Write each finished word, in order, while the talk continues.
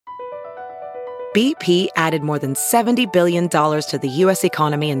BP added more than $70 billion to the U.S.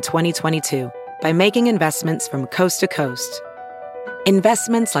 economy in 2022 by making investments from coast to coast.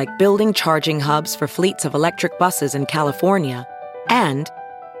 Investments like building charging hubs for fleets of electric buses in California and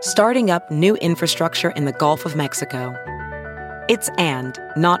starting up new infrastructure in the Gulf of Mexico. It's and,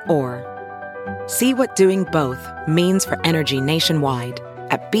 not or. See what doing both means for energy nationwide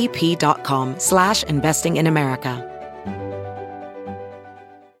at bp.com/investing in America.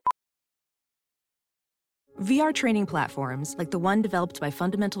 VR training platforms, like the one developed by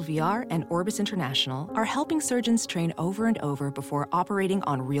Fundamental VR and Orbis International, are helping surgeons train over and over before operating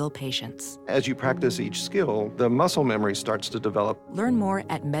on real patients. As you practice each skill, the muscle memory starts to develop. Learn more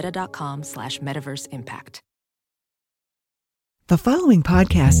at meta.com/metaverseimpact. The following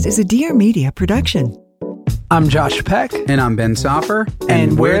podcast is a Dear Media production. I'm Josh Peck. And I'm Ben Soffer.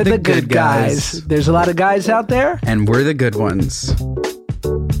 And we're the good guys. There's a lot of guys out there. And we're the good ones.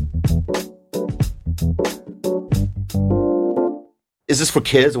 Is this for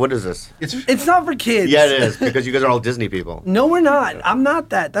kids? What is this? It's not for kids. Yeah, it is, because you guys are all Disney people. No, we're not. I'm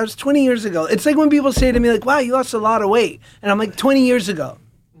not that. That was 20 years ago. It's like when people say to me, like, wow, you lost a lot of weight. And I'm like, 20 years ago.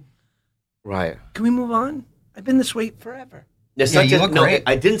 Right. Can we move on? I've been this weight forever. It's you look great.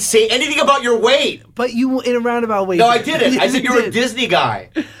 I didn't say anything about your weight. But you, in a roundabout way. No, I didn't. I said you're a Disney guy.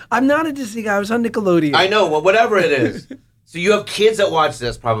 I'm not a Disney guy. I was on Nickelodeon. I know, well, whatever it is. So you have kids that watch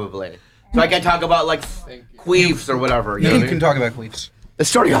this, probably. So I can talk about, like, queefs or whatever. You know what I mean? can talk about queefs. It's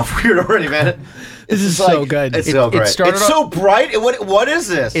starting off weird already, man. This is so good. It's so great. It's so bright. What is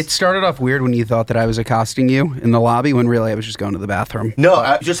this? It started off weird when you thought that I was accosting you in the lobby, when really I was just going to the bathroom. No,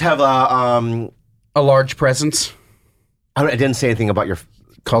 I just have a large presence. I didn't say anything about your...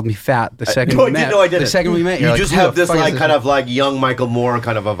 Called me fat the second No, we met. I didn't. The second we met, you you're just like, have this "Who the fuck like is kind of like young Michael Moore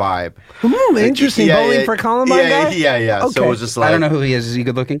kind of a vibe. Interesting. Bowling for Columbine guy? Yeah. Okay. So it was just like... I don't know who he is. Is he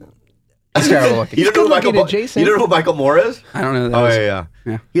good looking? He's terrible looking. You don't know who Michael Moore is? I don't know who that Oh, is.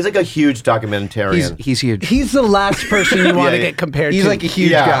 yeah. He's like a huge documentarian. He's huge. He's the last person you want to get compared to. He's like a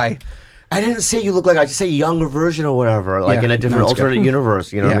huge guy. I didn't say you look like... I just say younger version or whatever. Like in a different alternate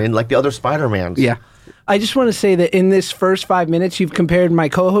universe. You know what I mean? Like the other Spider-Mans. Yeah. I just want to say that in this first 5 minutes, you've compared my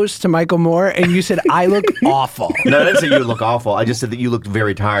co-host to Michael Moore, and you said I look awful. No, I didn't say you look awful. I just said that you looked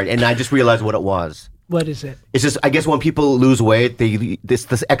very tired, and I just realized what it was. What is it? It's just, I guess when people lose weight,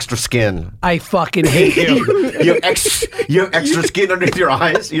 this extra skin. I fucking hate you. you have extra skin underneath your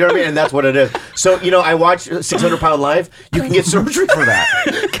eyes. You know what I mean? And that's what it is. So, I watch 600 Pound Life. You can get surgery for that.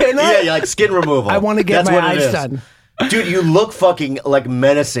 Can I? Yeah, like skin removal. I want to get my eyes done. Dude, you look fucking like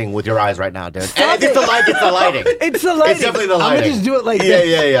menacing with your eyes right now, dude. And it's the lighting. It's the lighting. It's definitely the lighting. I'm gonna just do it like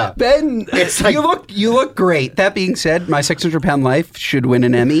this. Yeah. Ben, it's like, you look great. That being said, my 600 Pound Life should win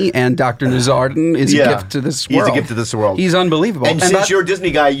an Emmy, and Dr. Nazardin is a gift to this world. He's a gift to this world. He's unbelievable. And since you're a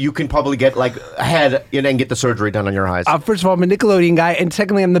Disney guy, you can probably get like ahead and get the surgery done on your eyes. First of all, I'm a Nickelodeon guy, and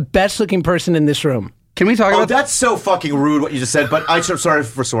secondly, I'm the best looking person in this room. Can we talk about that? That's so fucking rude what you just said, but I'm sorry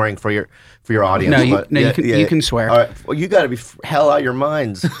for swearing for your audience. You can swear. All right. Well, you got to be hell out your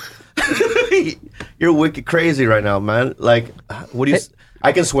minds. You're wicked crazy right now, man. Like, what do you...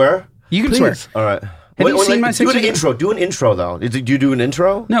 I can swear? You can swear. All right. Have you seen my do an intro. Do an intro, though. Do you do an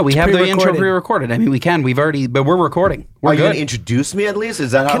intro? No, we have the intro pre-recorded. I mean, we can. We've already... But we're recording. We're Are you good. going to introduce me at least?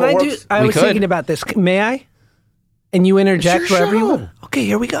 Is that how it works? I was thinking about this. May I? And you interject wherever you want. Okay,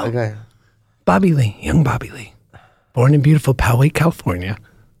 here we go. Okay. Bobby Lee, young Bobby Lee, born in beautiful Poway, California.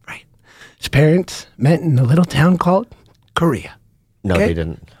 Right. His parents met in a little town called Korea. No, they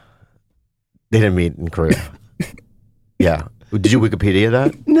didn't. They didn't meet in Korea. Yeah. Did you Wikipedia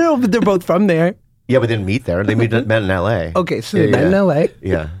that? No, but they're both from there. Yeah, but they didn't meet there. They met in L.A. Okay, so they met in L.A.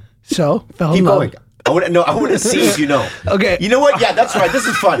 Yeah. So, fell in in love. Going. I want to see if you know. Okay. You know what? Yeah, that's right. This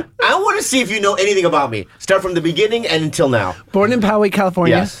is fun. I want to see if you know anything about me. Start from the beginning and until now. Born in Poway,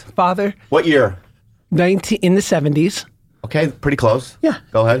 California. Yes. Father. What year? In the 70s. Okay, pretty close. Yeah.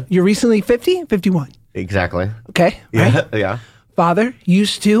 Go ahead. You're recently 50? 51. Exactly. Okay. Yeah. Right? Yeah. Father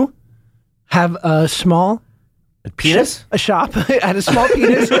used to have a small... penis? A shop. Had a small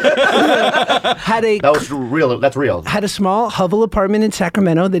penis. That was real. That's real. Had a small hovel apartment in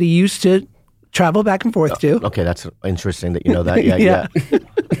Sacramento that he used to travel back and forth to. Okay, that's interesting that you know that. Yeah.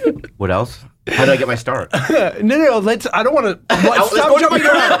 What else? How did I get my start? No. I don't want to. Let's go to my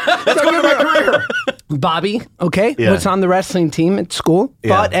career. Let's go to my career. Bobby, okay, was on the wrestling team at school.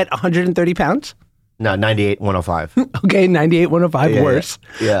 Fought at 130 pounds. No, 98, 105. Okay, 98, 105, worse.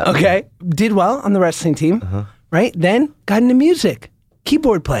 Yeah. Okay, did well on the wrestling team, right? Then got into music,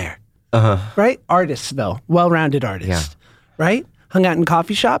 keyboard player, right? Artist, though, well-rounded artist, right? Hung out in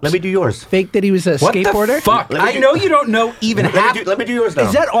coffee shops. Let me do yours. Faked that he was a skateboarder. What the fuck? I know you don't know even half. Let me do yours now.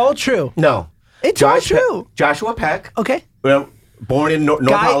 Is that all true? No. It's all true. Joshua Peck. Okay. Born in North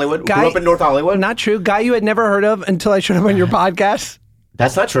Hollywood. Grew up in North Hollywood. Not true. Guy you had never heard of until I showed up on your podcast.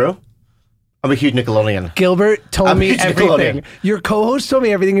 That's not true. I'm a huge Nickelodeon. Gilbert told me everything. Nickelodeon. Your co-host told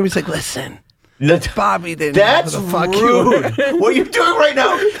me everything. He was like, listen, Bobby didn't That's know who the fuck rude. you were. What are you doing right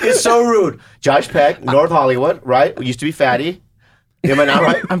now? It's so rude. Josh Peck, North Hollywood, right? We used to be fatty. Am I not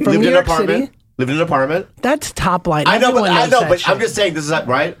right? I'm from Lived New in York an apartment. City. Lived in an apartment. That's top line. I know, Everyone knows that but shit. I'm just saying this is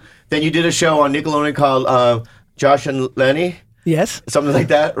right. Then you did a show on Nickelodeon called Josh and Lenny, Yes. something like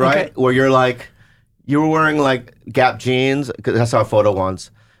that, right? Okay. Where you were wearing like Gap jeans. 'Cause I saw a photo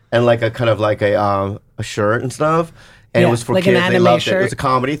once, and like a kind of like a shirt and stuff. And Yeah, it was for like an kids. They anime loved it. shirt. It was a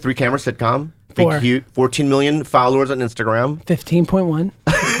comedy, 3-camera sitcom. Big, For- cute, 14 million followers on Instagram. 15.1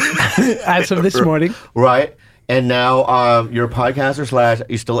 as of this morning. Right. And now you're a podcaster /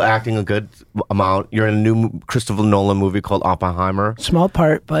 you're still acting a good amount. You're in a new Christopher Nolan movie called Oppenheimer. Small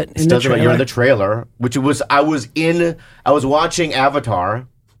part, but in the Doesn't matter. trailer. You're in the trailer, which was I was watching Avatar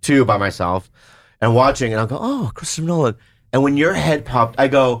 2 by myself and watching, and I'll go, oh, Christopher Nolan. And when your head popped, I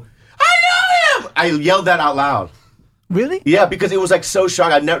go, I know him! I yelled that out loud. Really? Yeah, because it was like so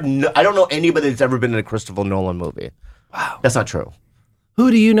shocking. I don't know anybody that's ever been in a Christopher Nolan movie. Wow. That's not true. Who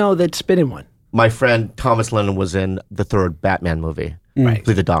do you know that's been in one? My friend Thomas Lennon was in the 3rd Batman movie. Right.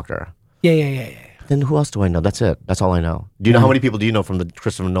 Played the Doctor. Yeah. Then who else do I know? That's it. That's all I know. Do you know how many people do you know from the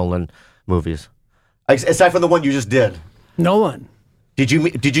Christopher Nolan movies? Aside from the one you just did. No one. Did you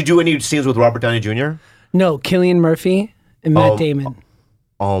do any scenes with Robert Downey Jr.? No, Cillian Murphy and Matt Damon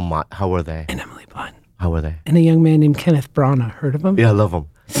Oh my! How were they? and Emily Blunt How were they? and a young man named Kenneth Branagh. Heard of him? Yeah, I love them.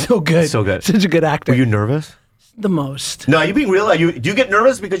 So good. So good. Such a good actor. Were you nervous? the most? No, you being real. Do you get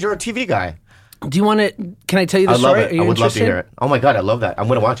nervous because you're a TV guy? Do you want to? Can I tell you the I love story? it. Are you I would love to interested? hear it. Oh my god, I love that. I'm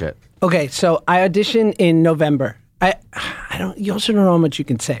going to watch it. Okay, so I auditioned in November. I don't. You also don't know how much you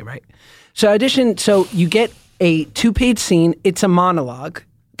can say, right? So I auditioned. So you get a 2-page scene. It's a monologue.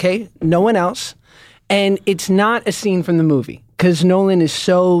 Okay, no one else, and it's not a scene from the movie because Nolan is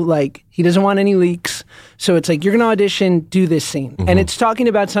so like he doesn't want any leaks. So it's like you're gonna audition, do this scene, and it's talking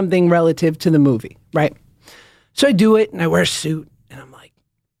about something relative to the movie, right? So I do it, and I wear a suit, and I'm like,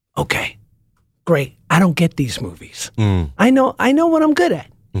 okay, great. I don't get these movies. I know what I'm good at.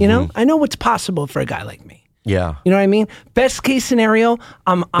 You know, I know what's possible for a guy like me. Yeah. You know what I mean? Best case scenario,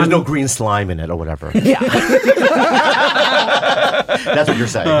 There's no green slime in it or whatever. yeah. That's what you're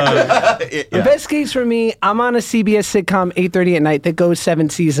saying. The best case for me, I'm on a CBS sitcom 8:30 at night that goes 7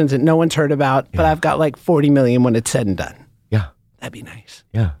 seasons that no one's heard about, but I've got like 40 million when it's said and done. Yeah. That'd be nice.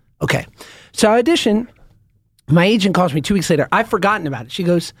 Yeah. Okay. So I audition. My agent calls me 2 weeks later. I've forgotten about it. She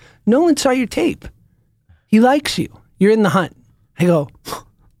goes, Nolan saw your tape. He likes you. You're in the hunt. I go,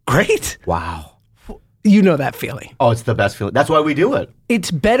 great. Wow. You know that feeling. Oh, it's the best feeling. That's why we do it. It's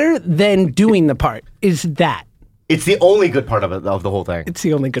better than doing the part. Is that? It's the only good part of it, of the whole thing. It's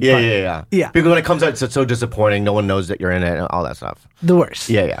the only good Yeah, part. yeah. Yeah. Because when it comes out, it's so disappointing. No one knows that you're in it and all that stuff. The worst.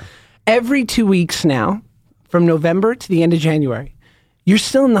 Yeah, yeah. Every 2 weeks now, from November to the end of January, you're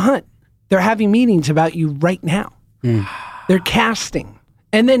still in the hunt. They're having meetings about you right now. They're casting.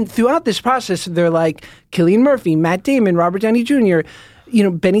 And then throughout this process, they're like Cillian Murphy, Matt Damon, Robert Downey Jr.,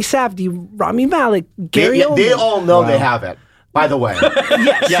 Benny Safdie, Rami Malek, Gary Oldman. They all know they have it, by the way.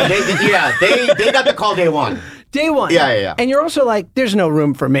 Yeah, they got the call day one. Day one. Yeah. And you're also like, there's no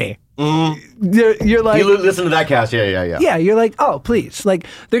room for me. You're like, You listen to that cast, yeah. yeah, you're like, oh, please. Like,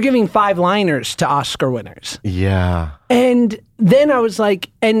 they're giving 5-liners to Oscar winners. Yeah. And then I was like,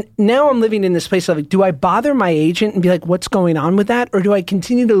 and now I'm living in this place of like, do I bother my agent and be like, what's going on with that? Or do I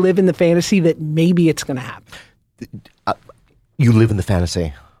continue to live in the fantasy that maybe it's going to happen? You live in the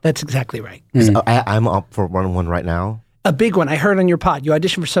fantasy. That's exactly right. I'm up for one right now. A big one. I heard on your pod. You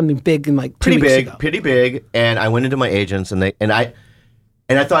auditioned for something big in like 2 weeks ago. Pretty big. And I went into my agents and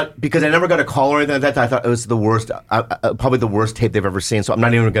I thought, because I never got a call or anything like that, I thought it was the worst, probably the worst tape they've ever seen. So I'm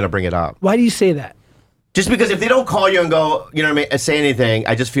not even going to bring it up. Why do you say that? Just because if they don't call you and go, you know what I mean, say anything,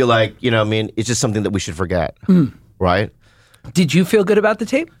 I just feel like, you know what I mean, it's just something that we should forget. Right? Did you feel good about the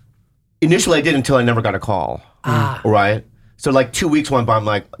tape? Initially I did until I never got a call. Right? So like 2 weeks went by, I'm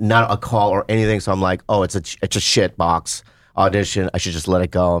like, not a call or anything. So I'm like, oh, it's a shit box audition. I should just let it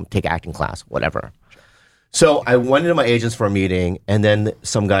go, take acting class, whatever. So I went into my agents for a meeting, and then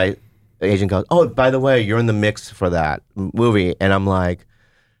some guy, the agent goes, oh, by the way, you're in the mix for that movie. And I'm like,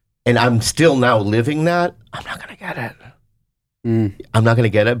 and I'm still now living that. I'm not going to get it. I'm not going to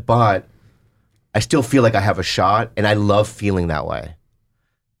get it, but I still feel like I have a shot, and I love feeling that way.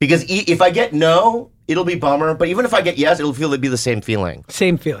 Because if I get no, it'll be bummer. But even if I get yes, it'll be the same feeling.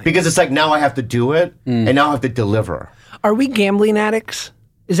 Same feeling. Because it's like now I have to do it, and now I have to deliver. Are we gambling addicts?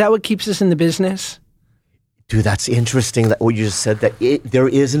 Is that what keeps us in the business? Dude, that's interesting that what you just said, that there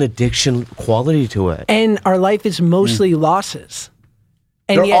is an addiction quality to it. And our life is mostly losses.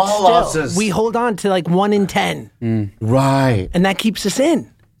 And They're yet all still, losses. we hold on to like 1 in 10. Right. And that keeps us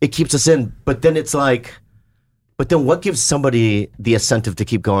in. It keeps us in. But then it's like, but then what gives somebody the incentive to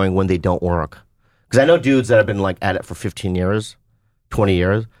keep going when they don't work? Because I know dudes that have been like at it for 15 years, 20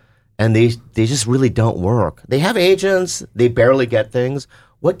 years, and they just really don't work. They have agents, they barely get things.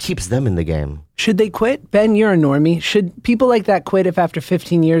 What keeps them in the game? Should they quit? Ben, you're a normie. Should people like that quit if after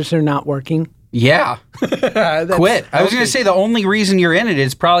 15 years they're not working? Yeah. Quit. I was going to say the only reason you're in it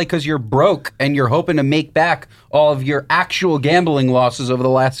is probably because you're broke and you're hoping to make back all of your actual gambling losses over the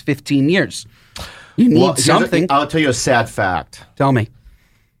last 15 years. You need something. I'll tell you a sad fact. Tell me.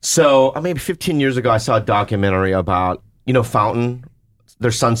 So maybe 15 years ago, I saw a documentary about, Fountain, their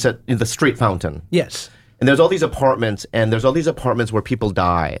Sunset, the street fountain. Yes. And there's all these apartments, and there's all these apartments where people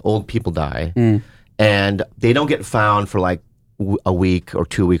die, old people die, and they don't get found for like a week or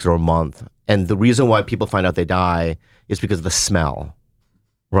 2 weeks or a month. And the reason why people find out they die is because of the smell,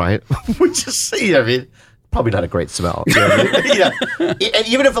 right? Which is, probably not a great smell. You know what I mean? And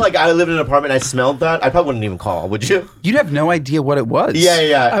even if like I lived in an apartment and I smelled that, I probably wouldn't even call, would you? You'd have no idea what it was.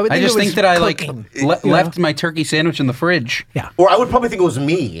 Yeah. I just think that I cooking, left my turkey sandwich in the fridge. Yeah. Or I would probably think it was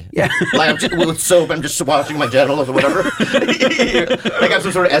me. Yeah. Like I'm just, with soap, I'm just washing my genitals or whatever. Like I have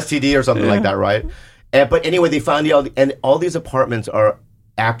some sort of STD or something like that, right? But anyway, they found all these apartments are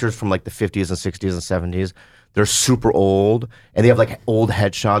actors from like the 50s and 60s and 70s. They're super old, and they have like old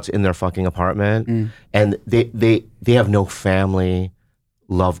headshots in their fucking apartment, and they have no family,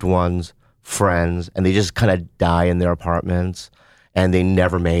 loved ones, friends, and they just kind of die in their apartments, and they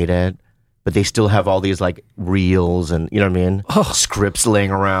never made it, but they still have all these like reels and scripts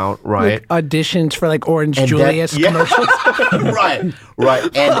laying around, right? Like auditions for like Orange Julius commercials.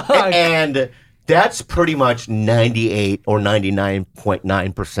 right, and that's pretty much 98 or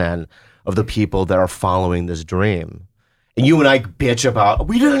 99.9% of the people that are following this dream. And you and I bitch about,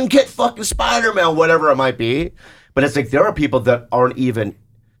 we didn't get fucking Spider-Man, whatever it might be. But it's like there are people that aren't even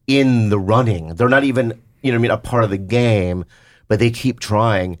in the running. They're not even, a part of the game, but they keep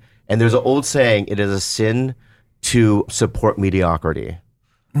trying. And there's an old saying, it is a sin to support mediocrity.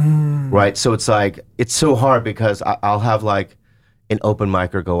 Right? So it's like, it's so hard because I'll have like an open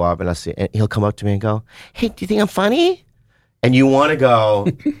micer go up and he'll come up to me and go, hey, do you think I'm funny? And you want to go...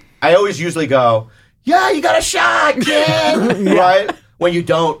 I always usually go, yeah, you got a shot, kid, right? When you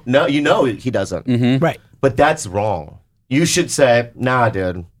don't know, he doesn't. Right. But that's wrong. You should say, nah,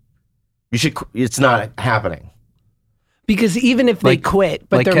 dude, it's not happening. Because even if they quit,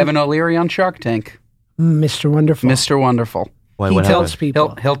 but like they're Kevin O'Leary on Shark Tank. Mr. Wonderful. Mr. Wonderful. Why, He tells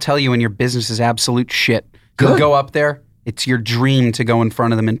people. He'll tell you when your business is absolute shit. Good. He'll go up there. It's your dream to go in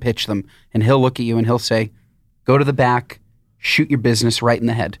front of them and pitch them. And he'll look at you and he'll say, go to the back, shoot your business right in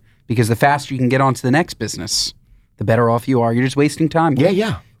the head. Because the faster you can get on to the next business, the better off you are. You're just wasting time. Yeah. You're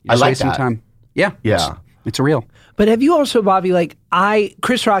I like wasting that. time. Yeah. Yeah. It's real. But have you also, Bobby, like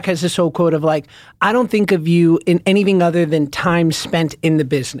Chris Rock has this whole quote of like, I don't think of you in anything other than time spent in the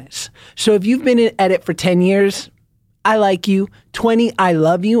business. So if you've been at it for 10 years, I like you. 20, I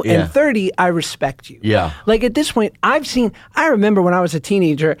love you. Yeah. And 30, I respect you. Yeah. Like at this point, I remember when I was a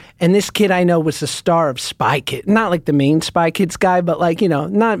teenager and this kid I know was the star of Spy Kids. Not like the main Spy Kids guy, but like,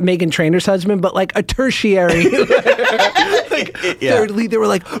 not Meghan Trainor's husband, but like a tertiary. Thirdly, they were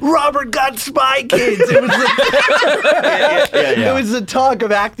like, Robert got Spy Kids. It was it was the talk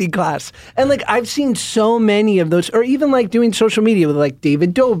of acting class. And like, I've seen so many of those, or even like doing social media with like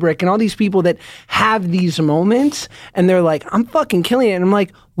David Dobrik and all these people that have these moments and they're like, I'm fucking killing it. And I'm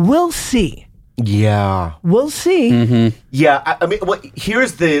like, we'll see. Yeah. We'll see. Mm-hmm. Yeah. I mean,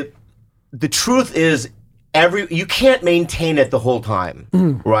 here's the truth is you can't maintain it the whole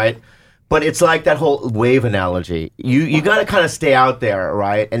time, right? But it's like that whole wave analogy. You got to kind of stay out there,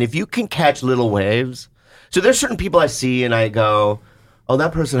 right? And if you can catch little waves. So there's certain people I see and I go, oh,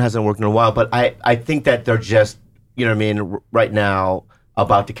 that person hasn't worked in a while. But I think that they're just, right now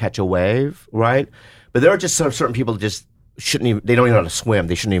about to catch a wave, right? But there are just certain people that just they don't even know how to swim.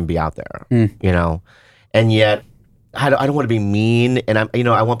 They shouldn't even be out there, And yet, I don't want to be mean, and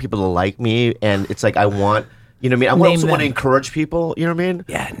I want people to like me, and it's like I want, I also want to encourage people, you know what I mean?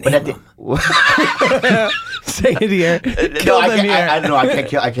 Yeah, but them. Say it here. Kill them here.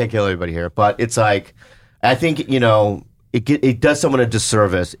 I can't kill anybody here, but it's like, I think, it does someone a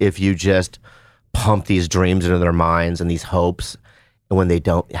disservice if you just pump these dreams into their minds and these hopes, and when they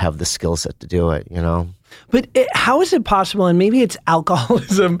don't have the skill set to do it, you know? But how is it possible, and maybe it's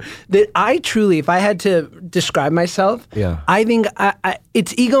alcoholism, that I truly, if I had to describe myself, I think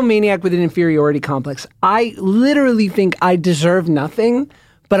it's egomaniac with an inferiority complex. I literally think I deserve nothing,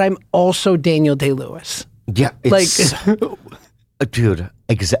 but I'm also Daniel Day-Lewis. Yeah. It's, dude,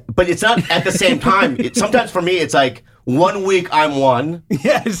 but it's not at the same time. Sometimes for me, it's like 1 week I'm one.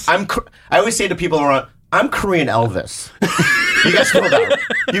 Yes. I always say to people around, I'm Korean Elvis. You guys know that.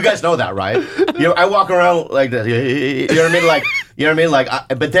 You guys know that, right? You know, I walk around like this. You know what I mean? Like, you know what I mean? Like,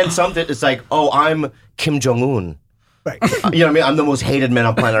 but then something. It's like, oh, I'm Kim Jong Un. Right. You know what I mean? I'm the most hated man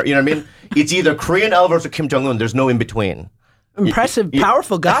on planet Earth. You know what I mean? It's either Korean Elvis or Kim Jong Un. There's no in between. Impressive,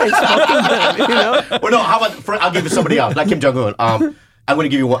 powerful guys. You know. Well, no. How about I'll give it to somebody else, not Kim Jong Un. I'm going to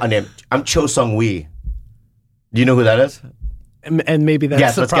give you a name. I'm Cho Sung-wi. Do you know who that is? And maybe that's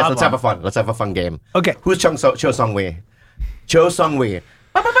yes, the let's problem. Let's have a fun. Let's have a fun game. Okay. Who's Cho Sung-wi? Cho Sung-wi.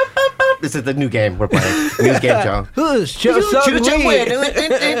 This is the new game we're playing. New game show. Who's Cho Sung-wi?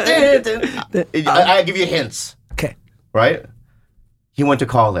 I give you hints. Okay. Right? He went to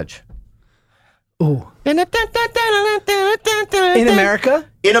college. Ooh. In America?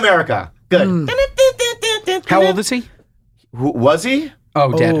 In America. Good. How old is he? Who was he?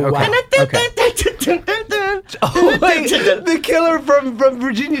 Oh, dead. Oh, Okay. wow. Okay. Oh, wait, the killer from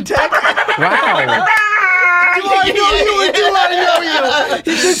Virginia Tech? Wow. Do I know you?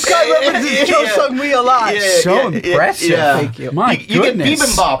 This guy represents Cho Sung-wi a lot. So impressive. Yeah. Thank you. My You get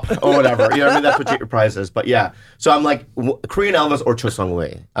goodness. bibimbap or whatever. You know what I mean? That's what your prize is. But yeah. So I'm like Korean Elvis or Cho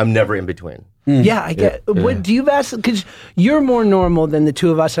Sung-wi. I'm never in between. Yeah, I get. What do you vacillate? Because you're more normal than the two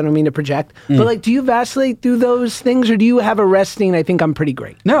of us. I don't mean to project, but like, do you vacillate through those things, or do you have a resting? I think I'm pretty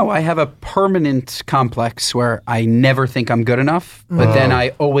great. No, I have a permanent complex where I never think I'm good enough, but then I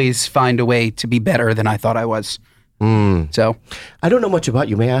always find a way to be better than I thought I was. So I don't know much about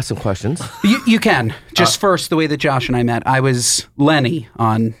you. May I ask some questions? you can. Just first, the way that Josh and I met, I was Lenny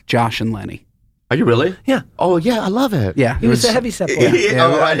on Josh and Lenny. Are you really? Yeah. Oh, yeah. I love it. Yeah. He was a heavy set boy.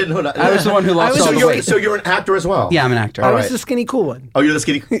 Oh, I didn't know that. I was the one who lost all the weight. So you're an actor as well? Yeah, I'm an actor. I was the skinny cool one. Oh, you're the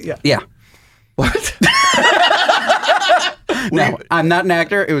skinny? Yeah. What? No, I'm not an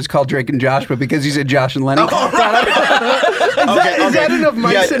actor. It was called Drake and Josh, but because you said Josh and Lenny, Is that enough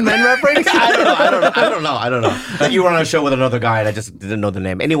mice and men reference? I don't know. That you were on a show with another guy and I just didn't know the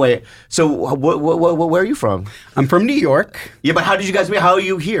name. Anyway, so where are you from? I'm from New York. Yeah, but how did you guys meet? How are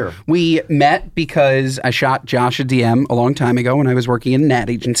you here? We met because I shot Josh a DM a long time ago when I was working in an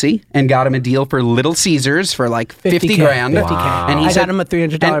ad agency and got him a deal for Little Caesars for like 50 grand. 50K. Wow. And he I said, got him a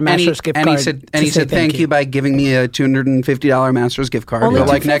 $300 Masters gift and card. He said, thank you by giving me a $250 Masters gift card. Only But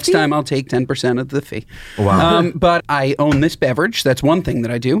like $250? next time I'll take 10% of the fee. Wow. But I own this beverage. That's one thing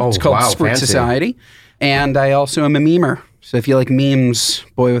that I do. It's called wow, Sprit fancy. Society. And I also am a memer. So if you like memes,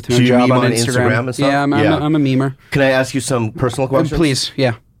 boy with no So you job meme on on Instagram. Instagram and stuff? Yeah, I'm a memer. Can I ask you some personal questions? Please,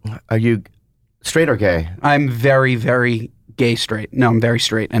 yeah. Are you straight or gay? I'm very, very gay straight. No, I'm very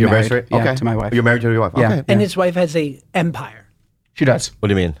straight and You're married. very straight? Yeah, Okay. to my wife. You're married to your wife? Yeah. Okay. And his wife has a empire. She does. What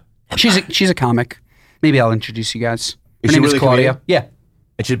do you mean? She's a comic. Maybe I'll introduce you guys. Her Is she name really is Claudia. comedian? Yeah.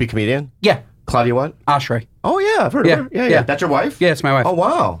 And she'd be comedian? Yeah. Claudia what? Ashray. Oh, yeah. I've heard Yeah, of her. Yeah. yeah. That's your wife? Yeah, it's my wife. Oh,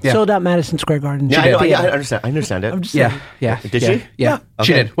 wow. Yeah. Sold out Madison Square Garden. Yeah, She I know. did. Yeah, I understand it. I'm just Yeah, saying. yeah. Did yeah, she? Yeah.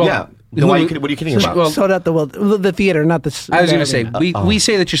 She Okay. did. Well, yeah. Then what are you kidding about? well, Sold out the theater, not the. I was going to say, we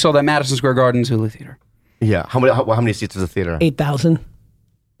say that you sold at Madison Square Garden Zulu Theater. Yeah. How many seats is the theater? 8,000.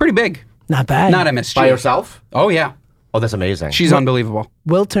 Pretty big. Not bad. Not MSG. By yourself? Oh, yeah. Oh, that's amazing. She's unbelievable.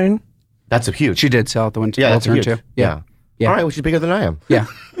 Will turn. That's a huge. She did sell at the winter. Yeah, that's turn huge. too. Yeah. Yeah. All right, well, she's bigger than I am. Yeah.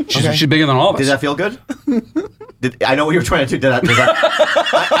 She's bigger than all of us. Did that feel good? I know what you were trying to do.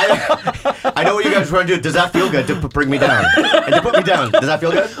 I know what you guys were trying to do. Does that feel good to bring me down? And to put me down. Does that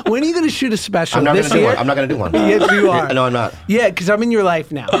feel good? When are you going to shoot a special? I'm not going this to do year? one. I'm not going to do one. Yes, you are. No, I'm not. Yeah, because I'm in your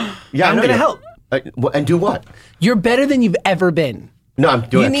life now. Yeah, I'm I know going to you. help. And do what? You're better than you've ever been. No, I'm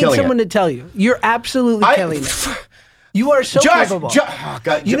doing You it. need Killing someone it. to tell you. You're absolutely killing it. You are so capable. Oh,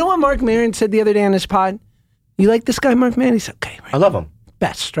 God, You know what Mark Maron said the other day on his pod? You like this guy, Mark Maron? He said, okay, right. I love him.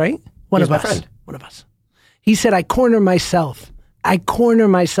 Best, right? One He's of my us. friend. One of us. He said, I corner myself. I corner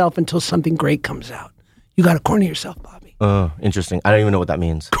myself until something great comes out. You got to corner yourself, Bobby. Interesting. I don't even know what that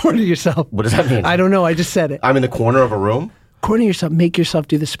means. Corner yourself. What does that mean? I don't know. I just said it. I'm in the corner of a room? Corner yourself. Make yourself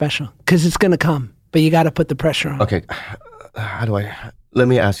do the special because it's going to come. But you got to put the pressure on. Okay. How do I... Let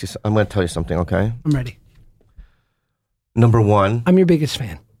me ask you... I'm going to tell you something, okay? I'm ready. Number one... I'm your biggest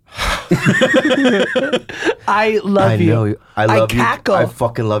fan. I love you. I know you. I love you. cackle. I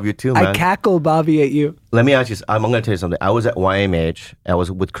fucking love you too, man. I cackle, Bobby, at you. Let me ask you. I'm going to tell you something. I was at YMH. I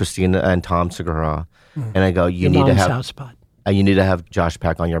was with Christina and Tom Segura, and I go, "You Your need to mom's have." house spot. and you need to have Josh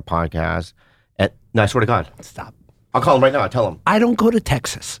Peck on your podcast. And no, I swear to God, Stop. I'll call him right now. I'll tell him. I don't go to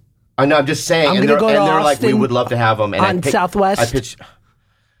Texas. I know. I'm just saying. I'm and gonna they're, go to they're like, we Austin would love to have him. And on Southwest. I pitch.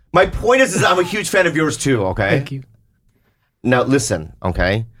 My point is I'm a huge fan of yours too. Okay. Thank you. Now listen.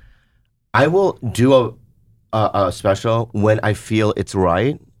 Okay. I will do a special when I feel it's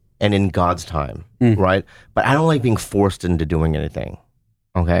right and in God's time. Right. But I don't like being forced into doing anything.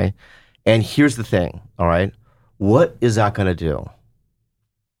 Okay. And here's the thing. All right. What is that going to do?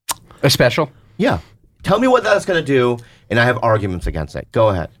 A special? Yeah. Tell me what that's going to do, and I have arguments against it. Go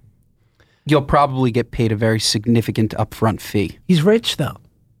ahead. You'll probably get paid a very significant upfront fee. He's rich though.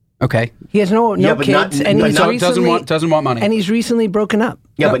 Okay. He has no Yeah, but kids, not- and but he's not- recently, doesn't want money. and he's recently broken up.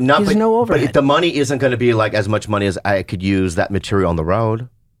 Yeah, but not. He's But, no but overhead. the money isn't going to be like as much money as I could use that material on the road.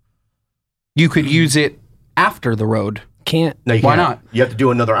 You could use it after the road. Can't No, you Why can't. not? You have to do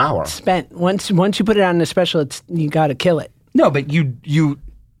another hour. spent once you put it on the special. It's you got to kill it. No, but you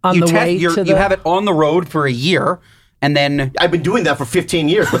On you the way to you the- have it on the road for a year, and then I've been doing that for 15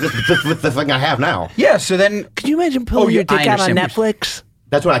 years, but this with the thing I have now. yeah. So then Could you imagine pulling yeah, your dick I out on understand what Netflix?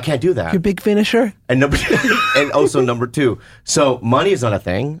 That's why I can't do that. Your big finisher. And and also number two. So money is not a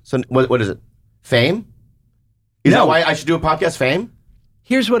thing. So what is it? Fame? Is that No. why I should do a podcast? Fame?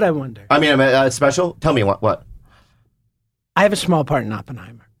 Here's what I wonder. I mean, special. Tell me what? I have a small part in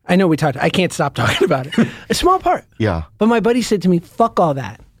Oppenheimer. I know we talked. I can't stop talking about it. A small part. Yeah. But my buddy said to me, "Fuck all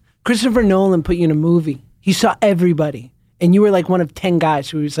that. Christopher Nolan put you in a movie. He saw everybody, and you were like one of 10 guys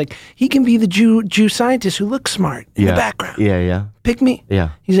who was like, he can be the Jew scientist who looks smart in the background. Yeah. Pick me." Yeah.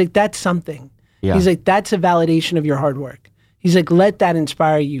 He's like, "That's something." Yeah. He's like, "That's a validation of your hard work." He's like, "Let that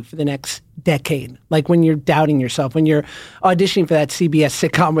inspire you for the next decade. Like when you're doubting yourself, when you're auditioning for that CBS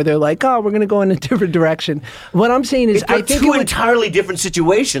sitcom where they're like, oh, we're going to go in a different direction." What I'm saying is, They're I think two it would, entirely different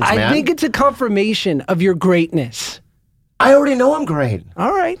situations, man. I think it's a confirmation of your greatness. I already know I'm great.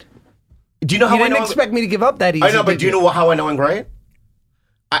 All right. Do you know how You I know? didn't expect me to give up that easy. I know, but did do you know how I know I'm great?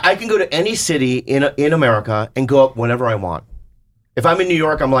 I can go to any city in America and go up whenever I want. If I'm in New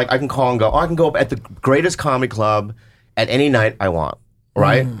York, I'm like, I can call and go. Oh, I can go up at the greatest comedy club at any night I want,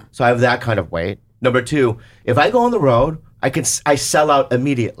 right? So I have that kind of weight. Number two, if I go on the road, I sell out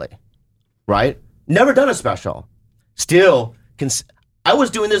immediately, right? Never done a special. Still, I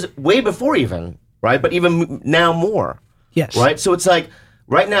was doing this way before even, right? But even now more. Yes. Right? So it's like,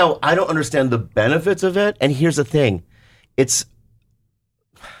 right now, I don't understand the benefits of it. And here's the thing. The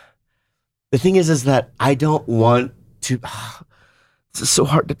thing is that I don't want to, this is so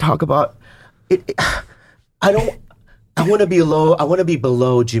hard to talk about. I want to be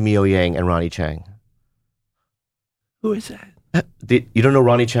below Jimmy O Yang and Ronnie Chang. Who is that? You don't know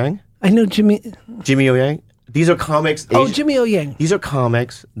Ronnie Chang? I know Jimmy O Yang? These are comics. Oh, Jimmy O Yang. These are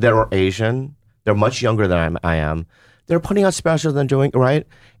comics that are Asian. They're much younger than I am. They're putting out specials and doing, right?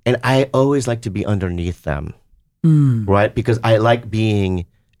 And I always like to be underneath them, right? Because I like being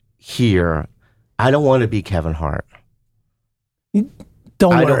here. I don't want to be Kevin Hart.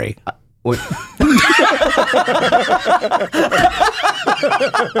 Don't worry.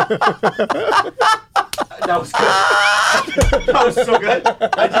 That was good. That was so good.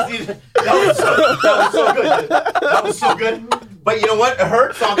 That was so good. That was so good. But you know what? It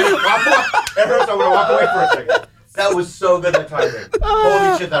hurts. So I'm gonna walk away. It hurts. So I'm gonna walk away for a second. That was so good. That timing.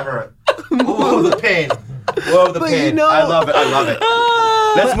 Holy shit, that hurt. Whoa, the pain. Whoa, the pain. you know- I love it. I love it.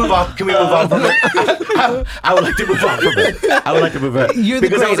 Let's move on. Can we move on from it? I would like to move on from it. I would like to move it. You're the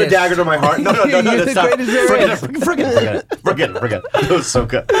because that was a greatest. dagger to my heart. No, You're that's the not. greatest there Forget is. it. Forget it. That was so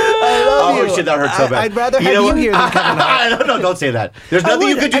good. I love Oh you. shit, that hurt so bad. I'd rather have know you what? here than Kevin Hart. No, don't say that. There's I nothing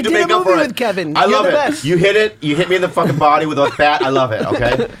you would. could do I to did a make up movie for it. with Kevin. I You're love the it. best. You hit it. You hit me in the fucking body with a bat. I love it.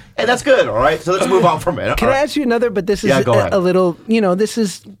 Okay, and that's good. All right. So let's move on from it. Can I ask you another? But this is Yeah, go ahead. a little, this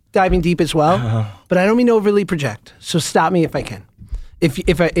is diving deep as well. But I don't mean to overly project. So stop me if I can. If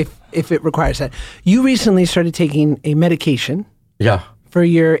it requires that. You recently started taking a medication Yeah. for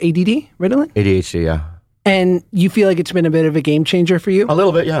your ADD, Ritalin? ADHD. Yeah. And you feel like it's been a bit of a game changer for you? A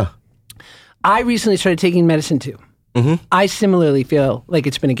little bit. Yeah. I recently started taking medicine too. I similarly feel like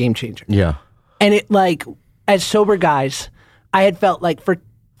it's been a game changer. Yeah. And it as sober guys, I had felt like for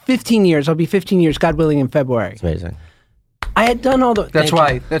 15 years, I'll be 15 years, God willing, in February. It's amazing. I had done all the... That's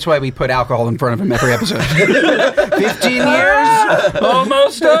why we put alcohol in front of him every episode. 15 years,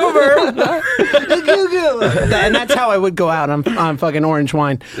 almost over. And that's how I would go out on fucking orange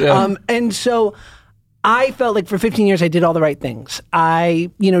wine. Yeah. And so I felt like for 15 years I did all the right things. I,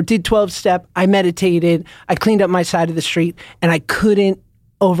 did 12-step, I meditated, I cleaned up my side of the street, and I couldn't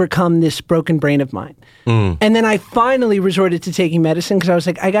overcome this broken brain of mine. And then I finally resorted to taking medicine because I was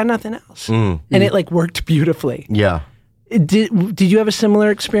like, I got nothing else. And it worked beautifully. Yeah. Did you have a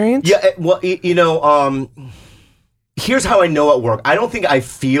similar experience? Yeah, well, here's how I know it worked. I don't think I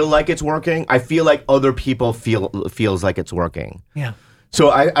feel like it's working. I feel like other people feels like it's working. Yeah.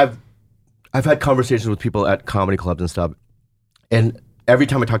 So I've had conversations with people at comedy clubs and stuff, and every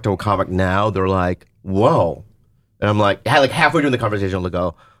time I talk to a comic now, they're like, "Whoa," and I'm like halfway during the conversation, they'll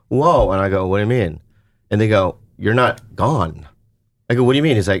go, "Whoa," and I go, "What do you mean?" And they go, "You're not gone." I go, "What do you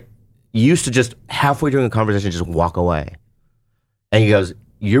mean?" He's like, "You used to just halfway during the conversation just walk away," and he goes,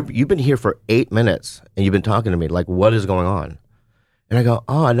 You've been here for 8 minutes and you've been talking to me. Like, what is going on?" And I go,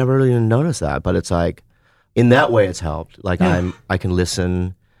 "Oh, I never really even noticed that." But it's like, in that way, it's helped. Like, I can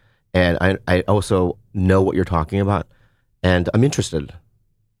listen, and I also know what you're talking about, and I'm interested.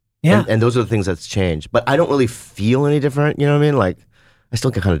 Yeah. And those are the things that's changed. But I don't really feel any different. You know what I mean? Like, I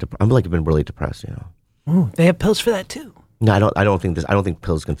still get kind of I'm like, I've been really depressed. You know. Oh, they have pills for that too. No, I don't think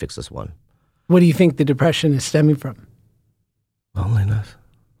pills can fix this one. What do you think the depression is stemming from? Loneliness.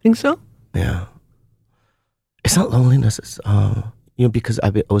 Think so? Yeah. It's not loneliness. It's because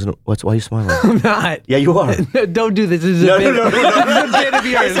I wasn't. Why are you smiling? I'm not. Yeah, you are. Don't do this. This is a bit. No. This is a bit of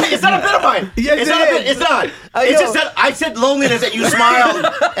yours. It's not a bit of mine. Yes, it's not a bit. It's not. It's just that I said loneliness and you smiled,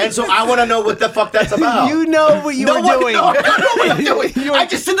 and so I want to know what the fuck that's about. You know what you were doing. No, I don't know what I'm doing. I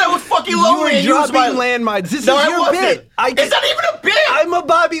just said that was fucking lonely. You were dropping landmines. This is your bit. It's not even a bit. I'm a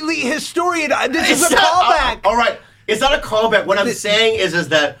Bobby Lee historian. This is a callback. All right. It's not a callback. What I'm saying is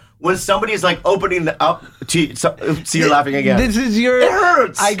that when somebody's like opening up to see you're laughing again. This is your. It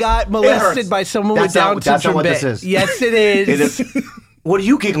hurts. I got molested by someone with Down syndrome. That's not what bit. this is. Yes, it is. It is. What are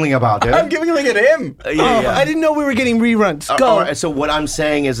you giggling about, dude? I'm giggling at him. Yeah. I didn't know we were getting reruns. Go. All right, so what I'm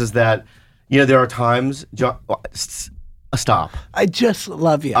saying is that there are times. Stop. I just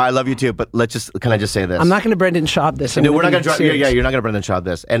love you. I love you too, but can I just say this? I'm not going to Brendan Schaub this. No, we're not going to drive. Yeah, you're not going to Brendan Schaub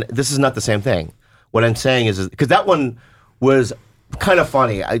this, and this is not the same thing. What I'm saying is because that one was kind of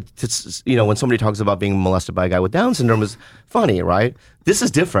funny. When somebody talks about being molested by a guy with Down syndrome is funny, right? This is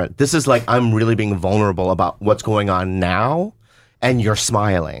different. This is like I'm really being vulnerable about what's going on now, and you're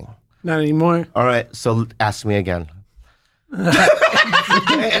smiling. Not anymore. All right, so ask me again. It's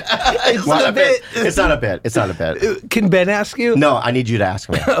not a bit. It's not a bit. It's not a bit. Can Ben ask you? No, I need you to ask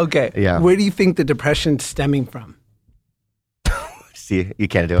me. Okay. Yeah. Where do you think the depression's stemming from? See, you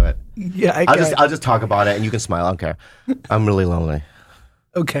can't do it. Yeah, I'll just talk about it, and you can smile. I don't care. I'm really lonely.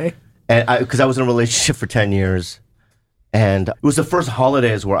 Okay. And because I was in a relationship for 10 years, and it was the first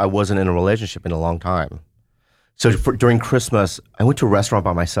holidays where I wasn't in a relationship in a long time. So during Christmas, I went to a restaurant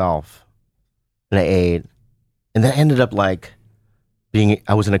by myself, and I ate, and that ended up like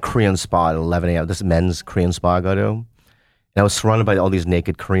I was in a Korean spa at 11 a.m. This men's Korean spa I go to, and I was surrounded by all these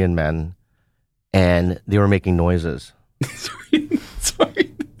naked Korean men, and they were making noises.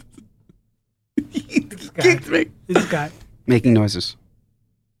 Sorry. This guy. Making noises.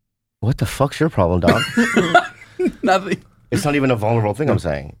 What the fuck's your problem, dog? Nothing. It's not even a vulnerable thing I'm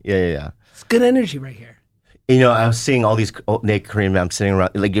saying. Yeah. It's good energy right here. I was seeing all these naked Korean men sitting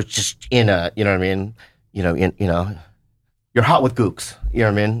around, like you're just in a, you know what I mean? You're hot with gooks. You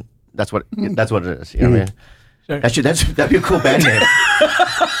know what I mean? That's what it is. You know what I mean? Sure. That'd be a cool band name.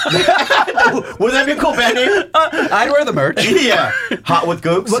 Would that be a cool band name? I'd wear the merch. Yeah. Hot with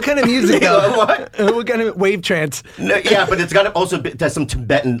gooks. What kind of music though? What? What kind of wave trance? No, yeah, but it's got to also there's some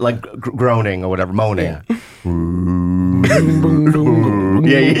Tibetan like groaning or whatever, moaning.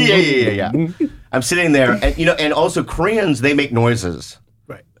 Yeah. I'm sitting there, and and also Koreans, they make noises.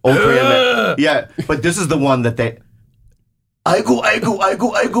 Right. Old Korean men. Yeah, but this is the one that they. Aigu.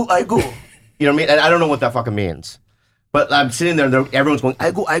 You know what I mean? And I don't know what that fucking means. But I'm sitting there, and everyone's going,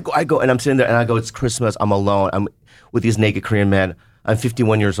 aigu, and I'm sitting there, and I go, it's Christmas, I'm alone, I'm with these naked Korean men, I'm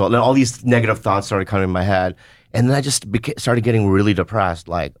 51 years old, and all these negative thoughts started coming in my head, and then I just started getting really depressed,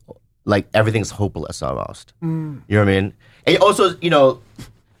 like everything's hopeless almost. You know what I mean? And also,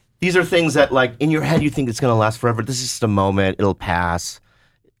 these are things that like in your head you think it's going to last forever. This is just a moment, it'll pass.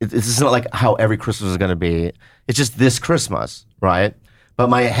 This is not like how every Christmas is going to be. It's just this Christmas, right? But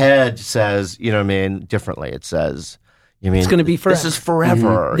my head says, you know what I mean, differently. It says, it's going to be forever. This is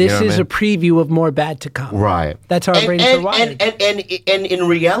forever. This is a preview of more bad to come. Right. That's how our brains are wired. And in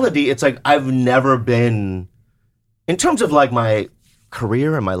reality, it's like I've never been, in terms of like my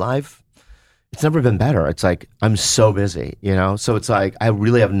career and my life, it's never been better. It's like I'm so busy, So it's like I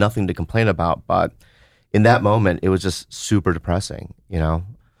really have nothing to complain about. But in that moment, it was just super depressing, And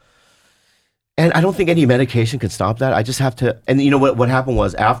I don't think any medication can stop that. I just have to. And what happened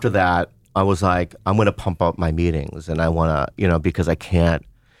was after that, I was like, I'm going to pump up my meetings, and I want to, because I can't.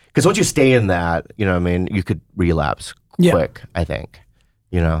 Because once you stay in that, you could relapse quick. I think,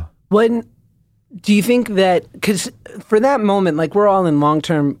 When Do you think that, because for that moment, like we're all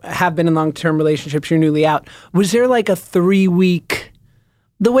in have been in long-term relationships, you're newly out, was there like a 3-week,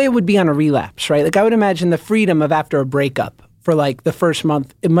 the way it would be on a relapse, right? Like I would imagine the freedom of after a breakup for like the first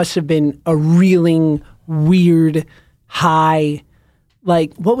month, it must have been a reeling, weird high.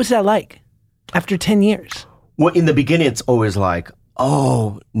 Like, what was that like after 10 years? Well, in the beginning, it's always like,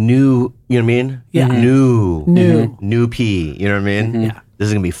 oh, new, you know what I mean? Yeah. New P, you know what I mean? Yeah. This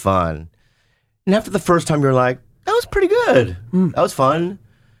is going to be fun. And after the first time, you're like, that was pretty good. That was fun.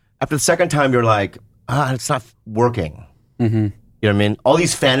 After the second time, you're like, it's not working. You know what I mean? All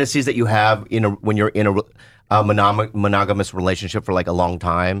these fantasies that you have when you're in a monogamous relationship for like a long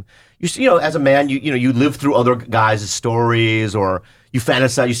time. You know, as a man, you live through other guys' stories, or you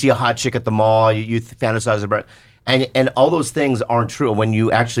fantasize. You see a hot chick at the mall. You fantasize about, and all those things aren't true. When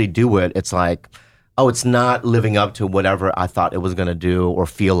you actually do it, it's like, oh, it's not living up to whatever I thought it was going to do or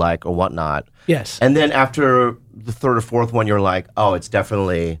feel like or whatnot. Yes. And then after the third or fourth one, you're like, oh, it's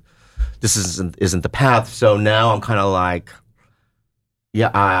definitely, this isn't the path. So now I'm kind of like,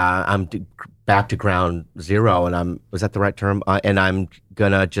 yeah, I'm back to ground zero, and was that the right term? And I'm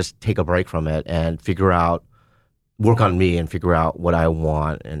gonna just take a break from it and work on me and figure out what I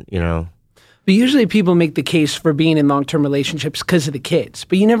want, and you know. But usually people make the case for being in long-term relationships because of the kids,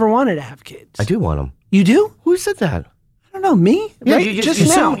 but you never wanted to have kids. I do want them. You do? Who said that? I don't know, me? Yeah, right? you just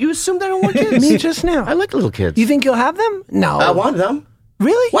assume, now. you assumed I don't want kids. Me just now. I like little kids. You think you'll have them? No. I want them.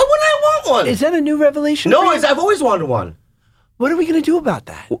 Really? Why wouldn't I want one? Is that a new revelation? No, for you? I've always wanted one. What are we going to do about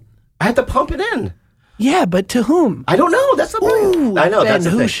that? I had to pump it in. Yeah, but to whom? I don't know. That's the Ooh, thing. I know. Ben, That's the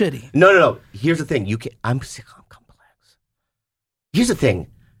who thing. should he? No. Here's the thing. I'm complex. Here's the thing.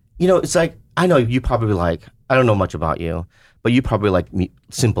 You know, it's like, I know you probably like, I don't know much about you, but you probably like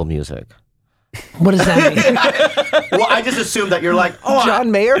simple music. What does that mean? Well, I just assumed that you're like, oh,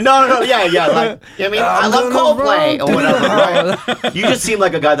 John Mayer? No, yeah, like, you know what I mean, I love Coldplay or whatever. Right? You just seem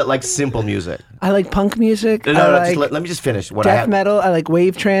like a guy that likes simple music. I like punk music. No, I like let me just finish what I death have. metal. I like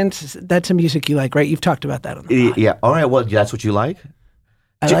wave trance. That's a music you like, right? You've talked about that on the pod. Yeah. All right. Well, that's what you like.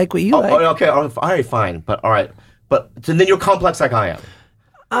 I like what you like. Okay. All right. Fine. But all right. But so then you're complex like I am.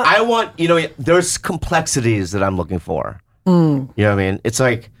 I want, there's complexities that I'm looking for. You know what I mean? It's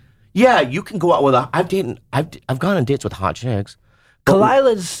like, yeah, you can go out with I've gone on dates with hot chicks.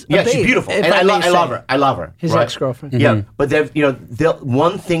 Kalila's a Yeah, babe, she's beautiful, if and I may say. love her. I love her. His right? ex-girlfriend. Yeah, but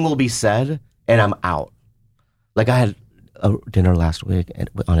one thing will be said, and I'm out. Like I had a dinner last week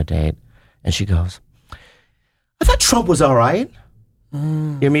on a date, and she goes, "I thought Trump was all right." You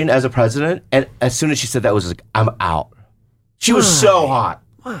know what I mean, as a president, and as soon as she said that, was like, "I'm out." She was so hot.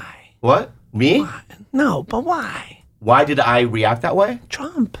 Why? What? Me? Why? No, but why? Why did I react that way?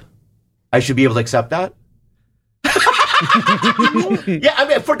 Trump. I should be able to accept that. Yeah, I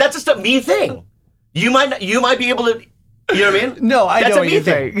mean, that's just a me thing. You might be able to. You know what I mean? No, I That's know a what me you're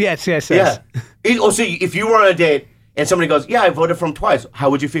thing. saying. Yes. Yeah. So if you were on a date and somebody goes, "Yeah, I voted for him twice," how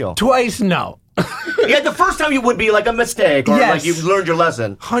would you feel? Twice, no. Yeah, the first time you would be like a mistake or Yes. like you've learned your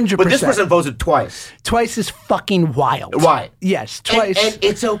lesson. 100%. But this person voted twice. Twice is fucking wild. Right. Yes, twice. And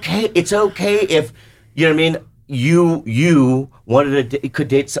it's okay. It's okay if, you know what I mean, you wanted to could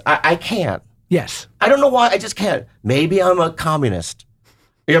date. I can't. Yes. I don't know why. I just can't. Maybe I'm a communist.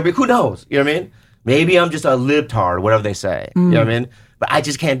 You know, who knows? You know what I mean? Maybe I'm just a libtard, whatever they say. You know what I mean? But I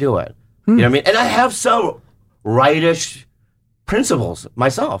just can't do it. You know what I mean? And I have some rightish principles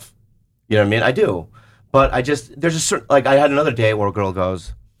myself. You know what I mean? I do. But there's a certain, like I had another day where a girl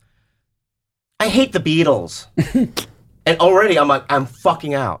goes, "I hate the Beatles." And already I'm like, I'm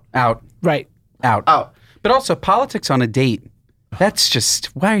fucking out. Out. Right. Out. Out. But also, politics on a date. That's just,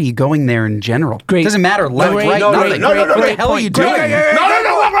 why are you going there in general? Great. Doesn't matter, left, Great- right, no, nothing. no, What the great hell are point. you doing?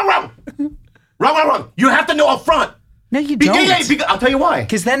 Wrong. You have to know up front. No, you Yeah, don't. because, I'll tell you why.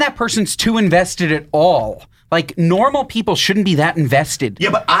 Because then that person's too invested at all. Like, normal people shouldn't be that invested. Yeah,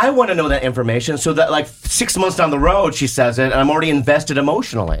 but I want to know that information so that like 6 months down the road she says it and I'm already invested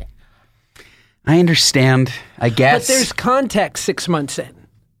emotionally. I understand, I guess. But there's context 6 months in,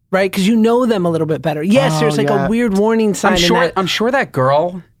 right? Because you know them a little bit better. Yes, there's like yeah. a weird warning sign. I'm sure that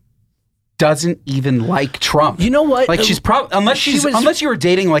girl doesn't even like Trump. You know what? Like she's probably unless you were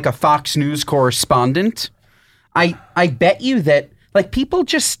dating like a Fox News correspondent, I bet you that like people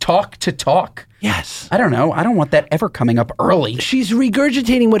just talk to talk. Yes. I don't know. I don't want that ever coming up early. She's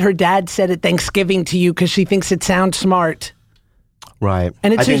regurgitating what her dad said at Thanksgiving to you because she thinks it sounds smart. Right.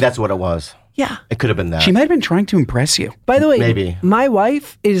 And it's I think just- that's what it was. Yeah. It could have been that. She might have been trying to impress you. By the way, Maybe. my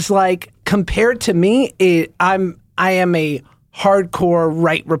wife is like, compared to me, I am a hardcore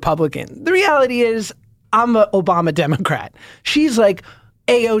right Republican. The reality is I'm an Obama Democrat. She's like,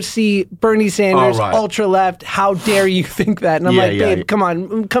 AOC, Bernie Sanders, right. ultra left. How dare you think that? And I'm Yeah, like, yeah, babe, yeah. come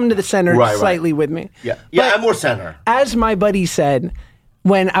on, come to the center Right, slightly with me. Yeah, But I'm more center. as my buddy said,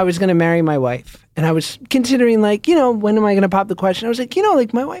 when I was going to marry my wife, and I was considering, like, you know, when am I going to pop the question? I was like, you know,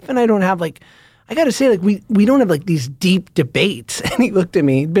 like, my wife and I don't have, like, I got to say, like, we don't have, like, these deep debates. And he looked at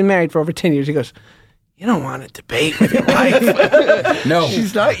me. He'd been married for over 10 years. He goes, you don't want to debate with your wife. No.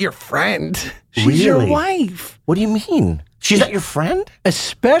 She's not your friend. She's your Really? wife. What do you mean? She's not your friend?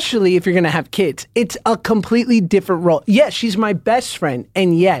 Especially if you're going to have kids. It's a completely different role. Yes, she's my best friend.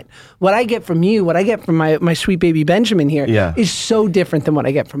 And yet, what I get from you, what I get from my sweet baby Benjamin here, is so different than what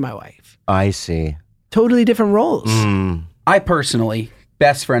I get from my wife. I see. Totally different roles. I personally,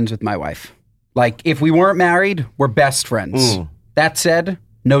 best friends with my wife. Like, if we weren't married, we're best friends. That said,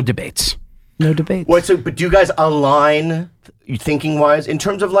 no debates. No debates. What? So, but do you guys align thinking wise in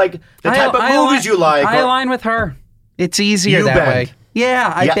terms of like the type of movies you like? I or- align with her. It's easier You that bend. way.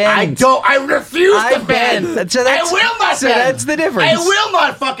 Yeah, I bend. I don't. I refuse to bend. So that's, I will not so bend. that's the difference. I will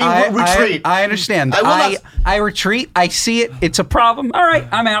not fucking retreat. I understand. I will not- I retreat. I see it. It's a problem. All right,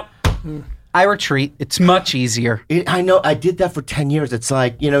 I'm out. I retreat. It's much easier. I know. I did that for 10 years. It's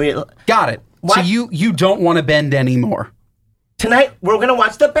like, you know, Got it. What? So you don't want to bend anymore. tonight we're gonna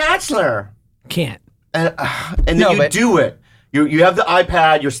watch The Bachelor, Can't. and then No, you but- do it. You have the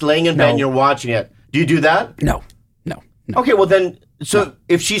iPad. You're laying in bed. No. and You're watching it. Do you do that? No. Okay. Well then, so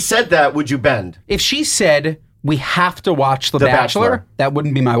if she said that, would you bend? If she said we have to watch The The Bachelor, Bachelor. that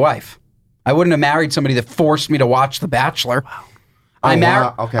wouldn't be my wife. I wouldn't have married somebody that forced me to watch The Bachelor. I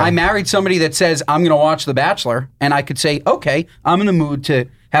wow. Okay. I married somebody that says I'm going to watch The Bachelor, and I could say, okay, I'm in the mood to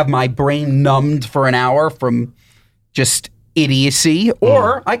have my brain numbed for an hour from just idiocy,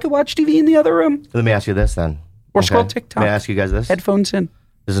 or I could watch TV in the other room Let me ask you this then. or scroll TikTok. May I ask you guys this? Headphones in.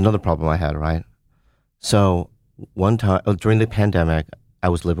 There's another problem I had, right? So one time during the pandemic, I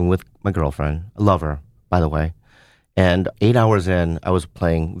was living with my girlfriend, a lover, by the way. And 8 hours in, I was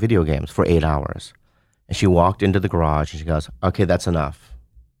playing video games for 8 hours. And she walked into the garage and she goes, okay, that's enough.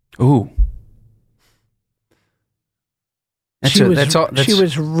 Ooh. That's She a- was, that's all. That's, she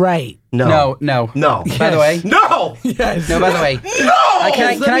was right. No. No. No. By the way, No! Yes. no. By the way, No!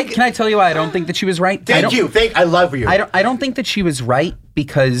 can I tell you why I don't think that she was right? I Thank don't- you. I love you. I don't think that she was right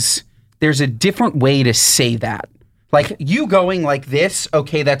because there's a different way to say that. Like, you going like this,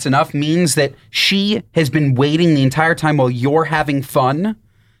 okay, that's enough, means that she has been waiting the entire time while you're having fun,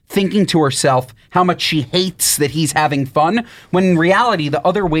 thinking to herself how much she hates that he's having fun, when in reality, the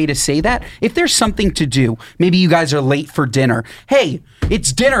other way to say that, if there's something to do, maybe you guys are late for dinner. Hey,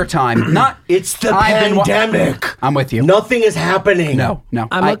 it's dinner time, not... It's the I've been wa- pandemic. I'm with you. Nothing is happening. No.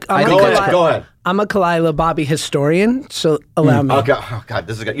 I'm I a think Go that's ahead. Go ahead. I'm a Kalila Bobby historian, so allow me. Okay. Oh, God,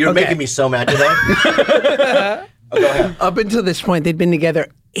 this is good. You're making me so mad today. Up until this point, they'd been together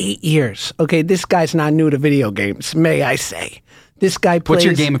 8 years. Okay, this guy's not new to video games, may I say. This guy plays... What's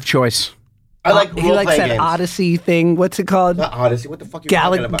your game of choice? I like He likes role-playing that games. Odyssey thing. What's it called? Not Odyssey. What the fuck are you talking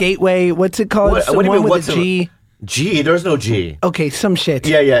Gallic about? Gateway. What's it called? What Some do you one mean, with what's a G. G? There's no G. Okay, some shit.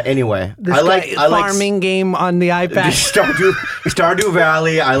 Yeah. Anyway, This I like farming game on the iPad. Stardew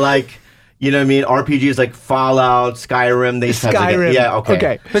Valley. I like, you know what I mean? RPGs like Fallout, Skyrim. These types of Skyrim. games. Yeah.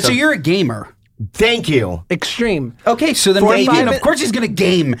 Okay. But so you're a gamer. Thank you. Extreme. Okay, so then 45 maybe, of minutes- course he's going to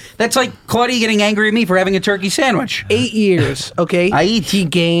game. That's like Claudia getting angry at me for having a turkey sandwich. 8 years. Okay. I eat. He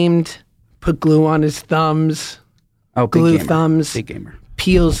gamed. Put glue on his thumbs. Oh, big Glue gamer. thumbs. Big gamer.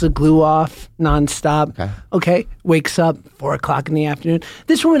 Peels the glue off nonstop. Okay. Wakes up 4 o'clock in the afternoon.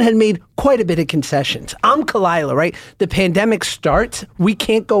 This woman had made quite a bit of concessions. I'm Kalila, right? The pandemic starts. We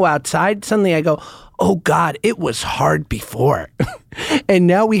can't go outside. Suddenly I go, oh God, it was hard before. And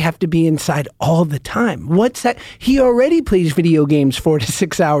now we have to be inside all the time. What's that? He already plays video games 4 to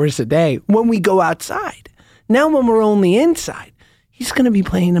 6 hours a day when we go outside. Now when we're only inside, he's going to be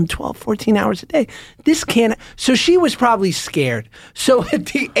playing them 12, 14 hours a day. This can't. So she was probably scared. So at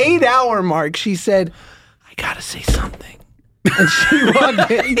the 8-hour mark, she said, I got to say something. And she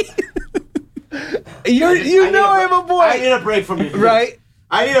walked in. You know I'm a boy. I need a break from you. Right?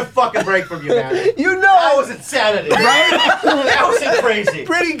 I need a fucking break from you, man. You know. That was insanity. Right? That was crazy.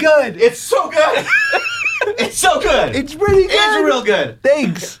 pretty good. It's so good. It's so good. It's pretty good. It's real good.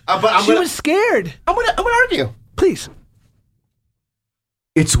 Thanks. But I'm she gonna- was scared. I'm gonna argue. Please.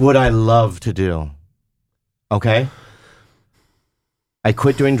 It's what I love to do. Okay? I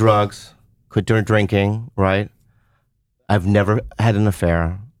quit doing drugs, quit doing drinking, right? I've never had an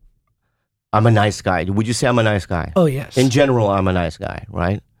affair. I'm a nice guy. Would you say I'm a nice guy? Oh, yes. In general, I'm a nice guy,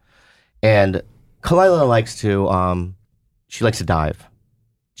 right? And Kalila likes to, she likes to dive.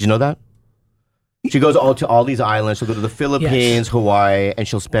 Did you know that? She goes to all these islands. She'll go to the Philippines, Hawaii, and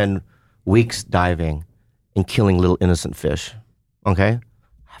she'll spend weeks diving and killing little innocent fish. Okay?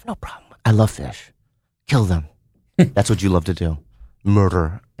 I have no problem. I love fish. Kill them. That's what you love to do.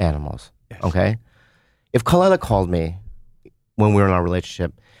 Murder animals. Yes. Okay? If Kalila called me when we were in our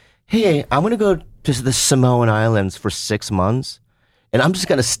relationship, hey, I'm going to go to the Samoan Islands for 6 months, and I'm just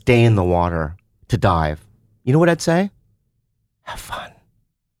going to stay in the water to dive. You know what I'd say? Have fun.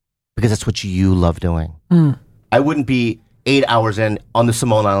 Because that's what you love doing. I wouldn't be 8 hours in on the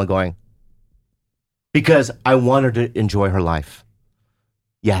Samoan Island going, because I want her to enjoy her life.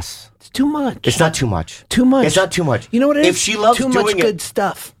 Yes. It's too much. It's not too much. Too much. It's not too much. You know what it is? If she loves too doing much it, good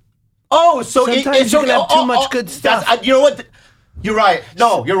stuff. Oh, so sometimes you can have too much good stuff. You know what? You're right.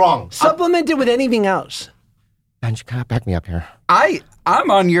 No, you're wrong. Supplement it with anything else. Benj, can you back me up here?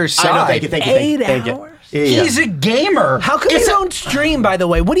 I'm on your side. I know, thank you. 8 hours? Yeah. He's a gamer. How come you don't stream, by the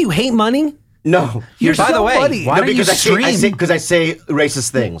way? What do you hate money? No. You're By so the way, funny. why don't you stream? Because I say racist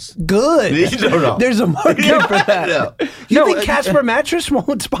things. Good. No. There's a market for that. No. You think Casper Mattress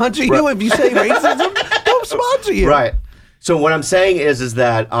won't sponsor you if you say racism? Don't sponsor you. Right. So what I'm saying is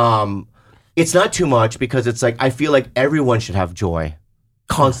that it's not too much, because it's like I feel like everyone should have joy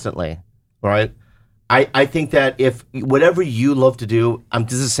constantly, right? I think that if whatever you love to do, I'm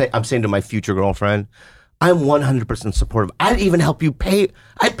saying to my future girlfriend, I'm 100% supportive. I'd even help you pay.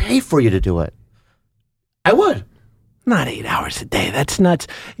 I'd pay for you to do it. I would. Not 8 hours a day. That's nuts.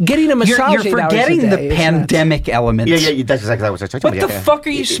 Getting a massage. You're forgetting the pandemic element. Yeah, that's exactly what I was talking What about. the fuck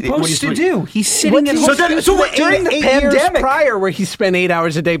are you supposed to do? He's sitting What in did his you do during the 8 years pandemic. prior, where he spent 8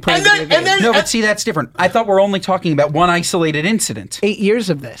 hours a day playing video games? No, but see, that's different. I thought we're only talking about one isolated incident. 8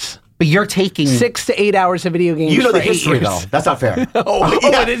 years of this. But you're taking 6 to 8 hours of video games. You know for the history, 8 years. though. That's not fair.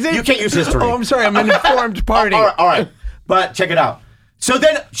 What is it? You can't use history. Oh, I'm sorry. I'm an informed party. All right. But check it out. So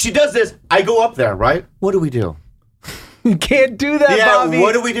then she does this. I go up there, right? What do we do? You can't do that, Bobby.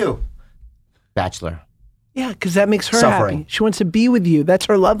 What do we do? Bachelor. Yeah, because that makes her Suffering. happy. She wants to be with you. That's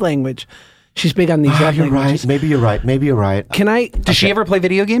her love language. She's big on these love You're languages. right. Maybe you're right. Can I? Does she ever play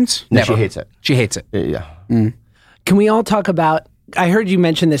video games? No, Never. she hates it. She hates it. Yeah. Can we all talk about? I heard you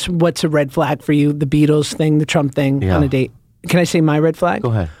mention this. What's a red flag for you? The Beatles thing, the Trump thing on a date. Can I say my red flag?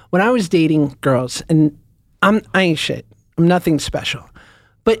 Go ahead. When I was dating girls, and I ain't shit. I'm nothing special.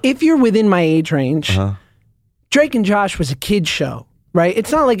 But if you're within my age range, Drake and Josh was a kid show, right?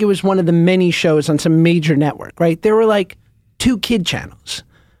 It's not like it was one of the many shows on some major network, right? There were like 2 kid channels.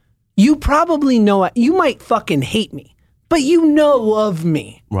 You probably know, you might fucking hate me, but you know of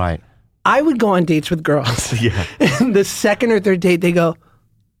me. Right. I would go on dates with girls. Yeah. And the second or third date, they go,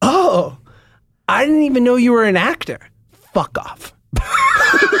 oh, I didn't even know you were an actor. Fuck off.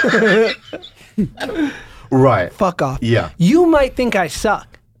 Right. Fuck off. Yeah. You might think I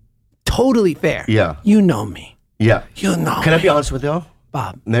suck. Totally fair. Yeah. You know me. Yeah. You know Can I me. be honest with you?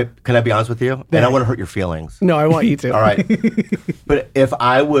 Bob. Can I be honest with you? And I want to hurt your feelings. No, I want you to. All right. But if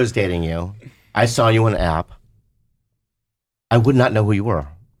I was dating you, I saw you on an app, I would not know who you were.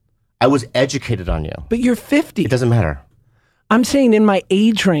 I was educated on you. But you're 50. It doesn't matter. I'm saying in my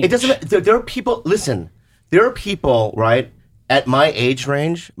age range. It doesn't matter. There are people, listen, there are people, right, at my age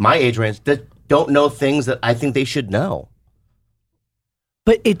range, that don't know things that I think they should know.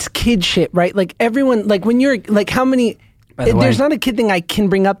 But it's kid shit, right? Like everyone, like when you're, like how many, there's not a kid thing I can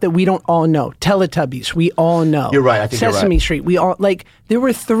bring up that we don't all know. Teletubbies, we all know. You're right, I think you're right. Sesame Street, we all, like there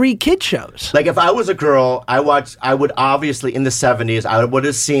were 3 kid shows. Like if I was a girl, I would obviously, in the 70s, I would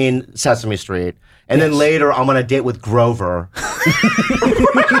have seen Sesame Street. And then later, I'm on a date with Grover.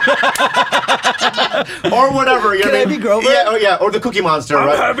 Or whatever. You know Can I be Grover? Yeah, or the Cookie Monster,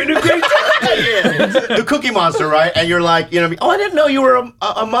 right? I'm having a great time. The Cookie Monster, right? And you're like, you know, oh, I didn't know you were a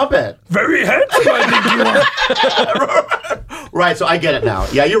Muppet. Very handsome, I think you are. Right, so I get it now.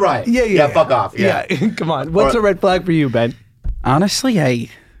 Yeah, you're right. Yeah, fuck off. Yeah. Come on. What's a red flag for you, Ben? Honestly,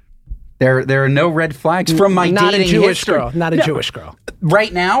 there are no red flags from my Not dating a Jewish history. girl. Not a Jewish girl.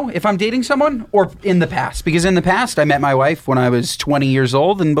 Right now, if I'm dating someone, or in the past, because in the past I met my wife when I was 20 years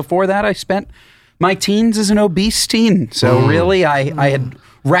old, and before that I spent my teens as an obese teen. So really, I had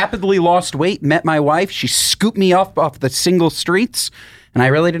rapidly lost weight, met my wife, she scooped me off the single streets, and I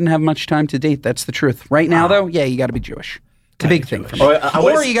really didn't have much time to date. That's the truth. Right now, though, yeah, you got to be Jewish. It's a big thing for me.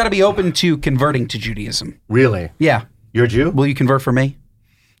 Or you got to be open to converting to Judaism. Really? Yeah. You're a Jew? Will you convert for me?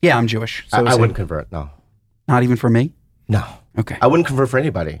 Yeah, I'm Jewish. So I wouldn't convert, no. Not even for me? No. Okay. I wouldn't convert for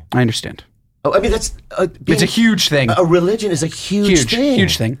anybody. I understand. Oh, I mean, that's... It's a huge thing. A religion is a huge thing.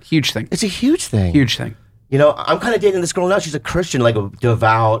 Huge thing. Huge thing. It's a huge thing. Huge thing. You know, I'm kind of dating this girl now. She's a Christian, like a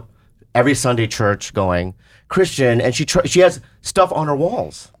devout, every Sunday church going Christian, and she has stuff on her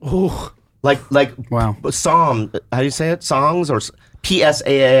walls. Ooh. Like Wow. Psalm. How do you say it? Songs or Psalm?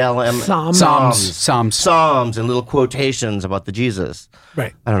 Psalms and little quotations about the Jesus.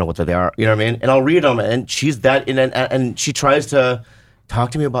 Right. I don't know what they are. You know what I mean? And I'll read them, and she's that, and she tries to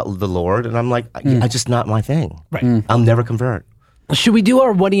talk to me about the Lord, and I'm like, I just not my thing. Right. I'll never convert. Should we do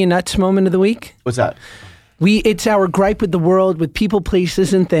our what are you nuts moment of the week? What's that? It's our gripe with the world, with people,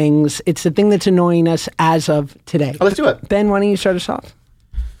 places, and things. It's the thing that's annoying us as of today. Oh, let's do it. Ben, why don't you start us off?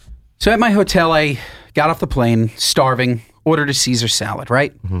 So at my hotel, I got off the plane, starving, ordered a Caesar salad,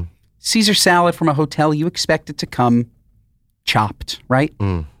 right? Mm-hmm. Caesar salad from a hotel, you expect it to come chopped, right?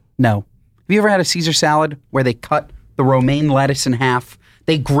 No. Have you ever had a Caesar salad where they cut the romaine lettuce in half,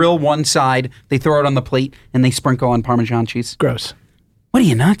 they grill one side, they throw it on the plate, and they sprinkle on Parmesan cheese? Gross. What are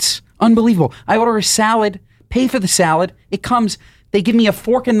you, nuts? Unbelievable. I order a salad, pay for the salad, it comes, they give me a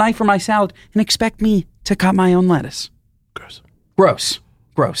fork and knife for my salad, and expect me to cut my own lettuce. Gross.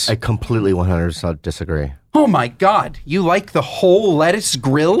 I completely 100% disagree. Oh my God. You like the whole lettuce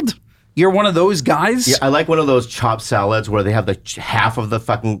grilled? You're one of those guys? Yeah, I like one of those chopped salads where they have the half of the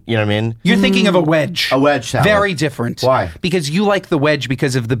fucking, you know what I mean? You're thinking of a wedge. A wedge salad. Very different. Why? Because you like the wedge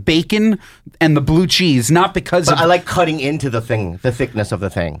because of the bacon and the blue cheese, not because But of... I like cutting into the thing, the thickness of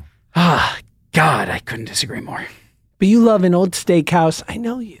the thing. God, I couldn't disagree more. But you love an old steakhouse. I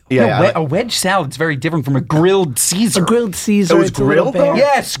know you. Yeah, A wedge salad's very different from a grilled Caesar. A grilled Caesar. It was it's a little grilled, though? bare.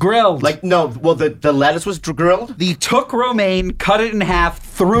 Yes, grilled. Like, no, well, the lettuce was grilled? They took romaine, cut it in half,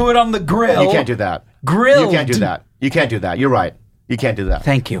 threw it on the grill. You can't do that. Grilled. You can't do that. You can't do that. You're right. You can't do that.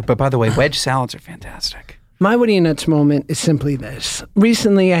 Thank you. But by the way, wedge salads are fantastic. My what are you nuts moment is simply this.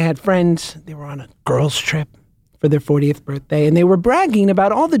 Recently, I had friends. They were on a girls' trip for their 40th birthday, and they were bragging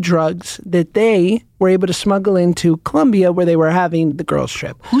about all the drugs that they were able to smuggle into Colombia where they were having the girls'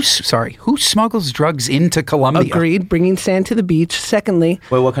 trip. Who smuggles drugs into Colombia? Agreed, bringing sand to the beach. Secondly,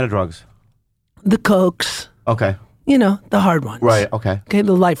 Wait, what kind of drugs? the cokes, Okay. you know, the hard ones. Right, okay. Okay,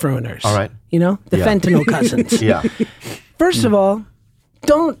 the life ruiners. All right. You know, the Yeah. fentanyl cousins. Yeah. First of all,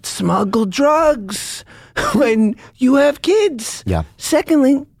 don't smuggle drugs when you have kids. Yeah.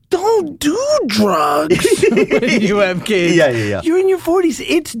 Secondly, don't do drugs when you have kids. Yeah. You're in your 40s.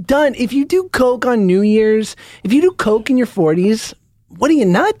 It's done. If you do coke on New Year's, if you do coke in your 40s, what are you,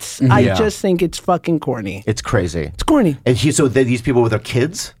 nuts? I Yeah. just think it's fucking corny. It's crazy. It's corny. And these people with their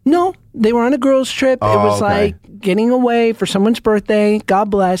kids? No, they were on a girls' trip. It was okay. like getting away for someone's birthday. God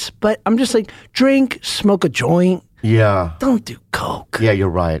bless. But I'm just like, drink, smoke a joint. Yeah. Don't do coke. Yeah, you're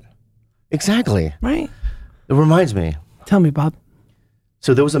right. Exactly. Right? It reminds me. Tell me, Bob.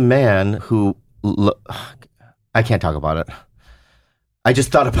 So there was a man who, I can't talk about it. I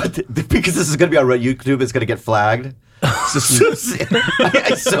just thought about it because this is going to be on YouTube. It's going to get flagged.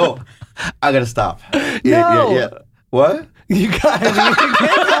 So I got to stop. Yeah. What? You got it. You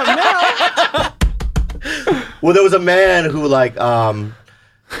can't stop now. Well, there was a man who was on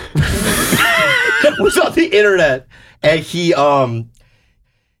the internet, and he had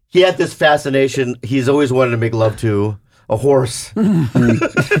this fascination. He's always wanted to make love to a horse.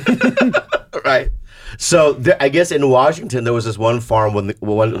 Right. So I guess in Washington there was this one farm,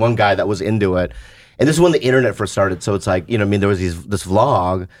 one guy that was into it, and this is when the internet first started. So it's like, you know, there was this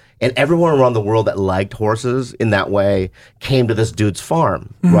vlog, and everyone around the world that liked horses in that way came to this dude's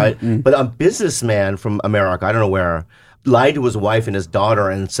farm, right? But a businessman from America, I don't know where, lied to his wife and his daughter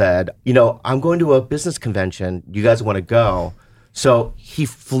and said, you know, I'm going to a business convention. You guys want to go? So he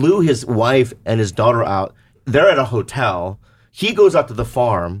flew his wife and his daughter out. They're at a hotel. He goes out to the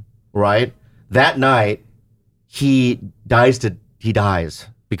farm, right? That night, he dies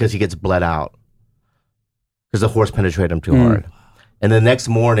because he gets bled out because the horse penetrated him too hard. And the next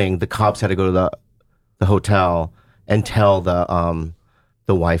morning, the cops had to go to the hotel and tell the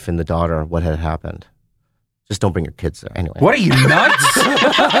wife and the daughter what had happened. Just don't bring your kids there. Anyway. What are you, nuts?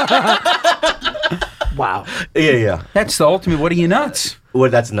 Wow. Yeah. That's the ultimate. What are you, nuts? Well,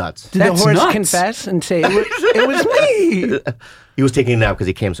 that's nuts. Did That's the horse nuts. confess and say, it was me? He was taking a nap because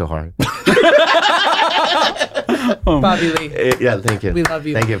he came so hard. Bobby Lee. Yeah, thank you. We love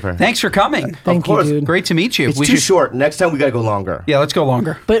you. Thank you for. Thanks for coming. Thank course. you, dude. Great to meet you. It's too short. Next time we got to go longer. Yeah, let's go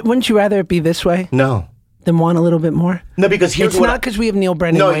longer. But wouldn't you rather it be this way No. than want a little bit more? No, because here's It's what. not because we have Neil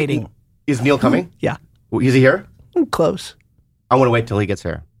Brennan waiting. Is Neil coming? Yeah. Is he here? Close. I want to wait till he gets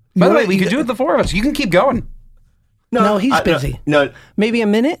here. By the way, we could do it the four of us. You can keep going. No, he's busy. No, Maybe a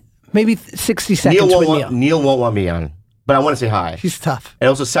minute? Maybe 60 seconds Neil with won't, Neil. Neil won't want me on. But I want to say hi. He's tough. And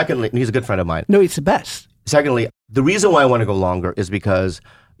also, secondly, he's a good friend of mine. No, he's the best. Secondly, the reason why I want to go longer is because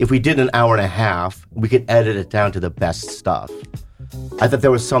if we did an hour and a half, we could edit it down to the best stuff. I thought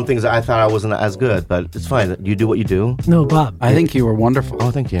there was some things that I thought I wasn't as good, but it's fine. You do what you do. No, Bob. I think you were wonderful.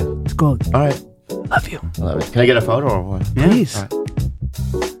 Oh, thank you. It's gold. All right. Love you. I love it. Can I get a photo or what? Please. All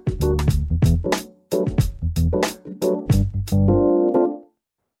right.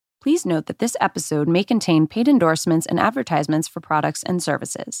 Please note that this episode may contain paid endorsements and advertisements for products and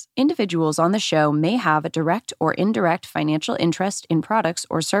services. Individuals on the show may have a direct or indirect financial interest in products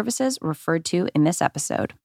or services referred to in this episode.